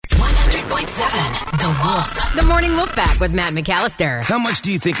100.7 The Wolf. The Morning Wolf Pack with Matt McAllister. How much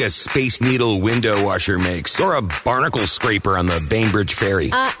do you think a Space Needle window washer makes? Or a barnacle scraper on the Bainbridge Ferry?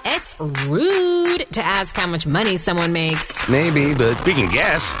 It's rude to ask how much money someone makes. Maybe, but we can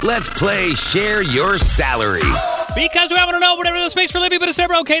guess. Let's play Share Your Salary. Because we want to know whatever the space for living, but it's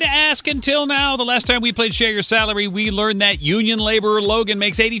never okay to ask until now. The last time we played Share Your Salary, we learned that union laborer Logan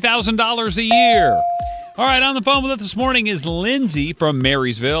makes $80,000 a year. All right, on the phone with us this morning is Lindsay from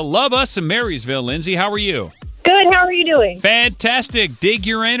Marysville. Love us in Marysville, Lindsay. How are you? Good. How are you doing? Fantastic. Dig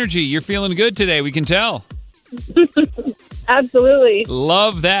your energy. You're feeling good today, we can tell. Absolutely.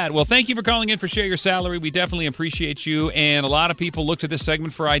 Love that. Well, thank you for calling in for Share Your Salary. We definitely appreciate you. And a lot of people look to this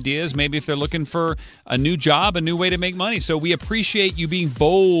segment for ideas, maybe if they're looking for a new job, a new way to make money. So we appreciate you being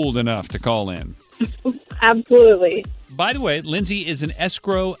bold enough to call in. Absolutely. By the way, Lindsay is an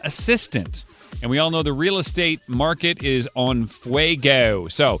escrow assistant. And we all know the real estate market is on fuego.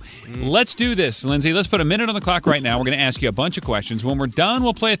 So let's do this, Lindsay. Let's put a minute on the clock right now. We're going to ask you a bunch of questions. When we're done,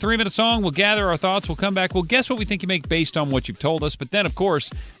 we'll play a 3-minute song. We'll gather our thoughts. We'll come back. We'll guess what we think you make based on what you've told us. But then, of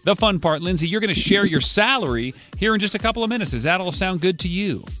course, the fun part, Lindsay, you're going to share your salary here in just a couple of minutes. Does that all sound good to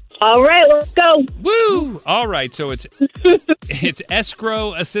you? All right, let's go. Woo! All right, so it's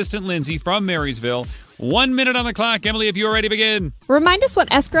escrow assistant Lindsay from Marysville. 1 minute on the clock. Emily, if you're ready, begin. Remind us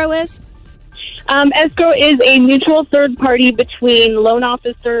what escrow is. Escrow is a neutral third party between loan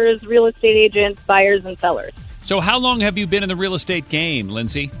officers, real estate agents, buyers, and sellers. So how long have you been in the real estate game,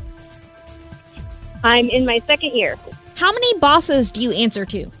 Lindsay? I'm in my second year. How many bosses do you answer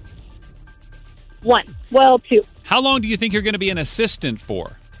to? 1. Well, 2. How long do you think you're going to be an assistant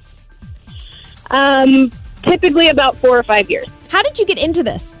for? Typically about 4 or 5 years. How did you get into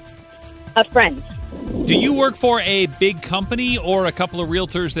this? A friend. Do you work for a big company or a couple of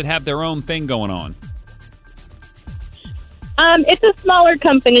realtors that have their own thing going on? It's a smaller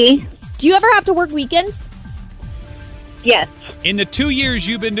company. Do you ever have to work weekends? Yes. In the 2 years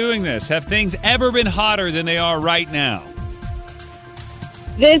you've been doing this, have things ever been hotter than they are right now?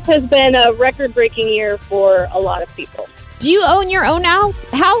 This has been a record-breaking year for a lot of people. Do you own your own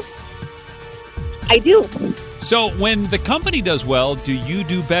house? I do. So when the company does well, do you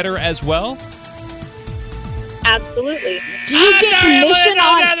do better as well? Absolutely. Do you get commission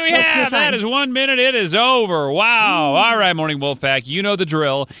on... That is 1 minute. It is over. Wow. All right, Morning Wolfpack. You know the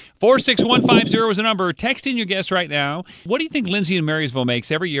drill. 46150 is the number. Text in your guess right now. What do you think Lindsay in Marysville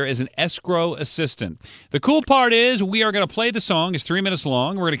makes every year as an escrow assistant? The cool part is we are going to play the song. It's 3 minutes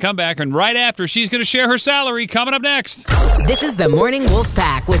long. We're going to come back, and right after, she's going to share her salary. Coming up next. This is the Morning Wolf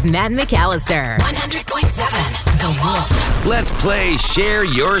Pack with Matt McAllister. 100.7 The Wolf. Let's play Share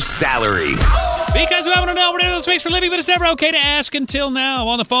Your Salary. Because we want to know, we're in the space for living, but it's never okay to ask until now.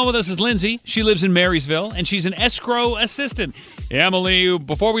 On the phone with us is Lindsay. She lives in Marysville, and she's an escrow assistant. Emily,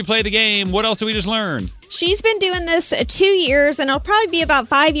 before we play the game, what else did we just learn? She's been doing this 2 years, and it'll probably be about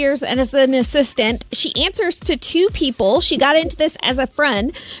 5 years as an assistant. She answers to 2 people. She got into this as a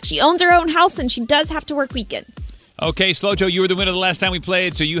friend. She owns her own house, and she does have to work weekends. Okay, Slojo, you were the winner the last time we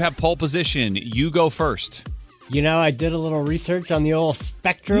played, so you have pole position. You go first. You know, I did a little research on the old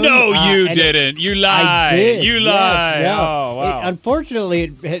Spectrum. No, you didn't. You lied. I did. You lied. Yes, no. Oh, wow. Unfortunately,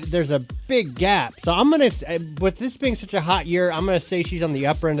 there's a big gap. So I'm going to, with this being such a hot year, I'm going to say she's on the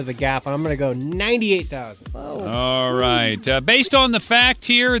upper end of the gap, and I'm going to go 98,000. All right. Based on the fact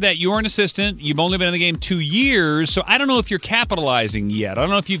here that you're an assistant, you've only been in the game 2 years, so I don't know if you're capitalizing yet. I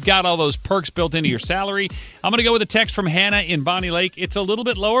don't know if you've got all those perks built into your salary. I'm going to go with a text from Hannah in Bonnie Lake. It's a little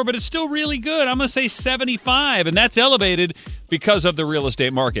bit lower, but it's still really good. I'm going to say 75, and that's elevated because of the real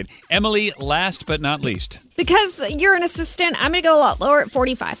estate market. Emily, last but not least. Because you're an assistant, I'm going to go a lot lower at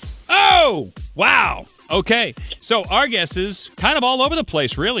 45. Oh, wow. Okay, so our guesses kind of all over the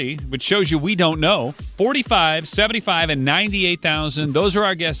place, really, which shows you we don't know. 45, 75, and 98,000. Those are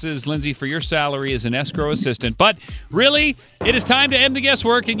our guesses, Lindsay, for your salary as an escrow assistant. But really, it is time to end the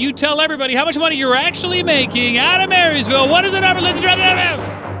guesswork, and you tell everybody how much money you're actually making out of Marysville. What is the number, Lindsay? Drop it out.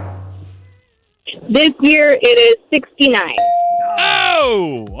 This year, it is 69.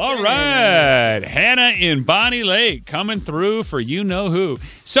 Oh, all right. Hannah in Bonnie Lake coming through for you-know-who.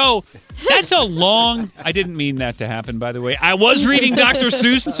 So that's a long... I didn't mean that to happen, by the way. I was reading Dr.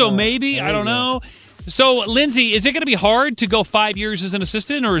 Seuss, so maybe. I don't know. So, Lindsay, is it going to be hard to go 5 years as an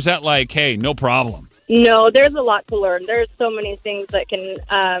assistant, or is that like, hey, no problem? No, there's a lot to learn. There's so many things that can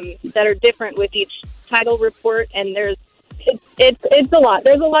that are different with each title report, and it's a lot.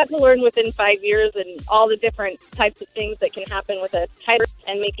 There's a lot to learn within 5 years, and all the different types of things that can happen with a title,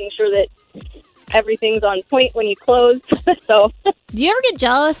 and making sure that everything's on point when you close. So, do you ever get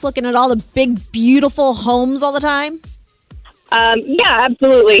jealous looking at all the big, beautiful homes all the time? Yeah,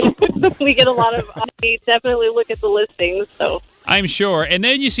 absolutely. We get a lot of. We definitely look at the listings. So I'm sure. And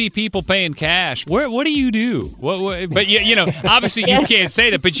then you see people paying cash. What do you do? But you know, obviously you can't say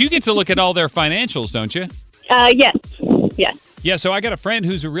that, but you get to look at all their financials, don't you? Yes. Yeah, so I got a friend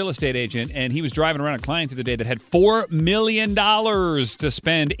who's a real estate agent, and he was driving around a client the other day that had $4 million to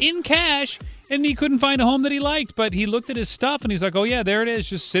spend in cash, and he couldn't find a home that he liked. But he looked at his stuff, and he's like, oh, yeah, there it is,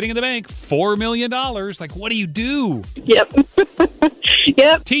 just sitting in the bank, $4 million. Like, what do you do? Yep.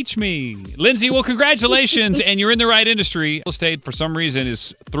 Yep. Teach me. Lindsay, well, congratulations, and you're in the right industry. Real estate, for some reason,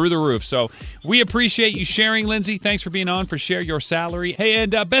 is through the roof. So we appreciate you sharing, Lindsay. Thanks for being on for Share Your Salary. Hey,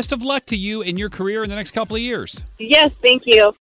 and best of luck to you in your career in the next couple of years. Yes, thank you.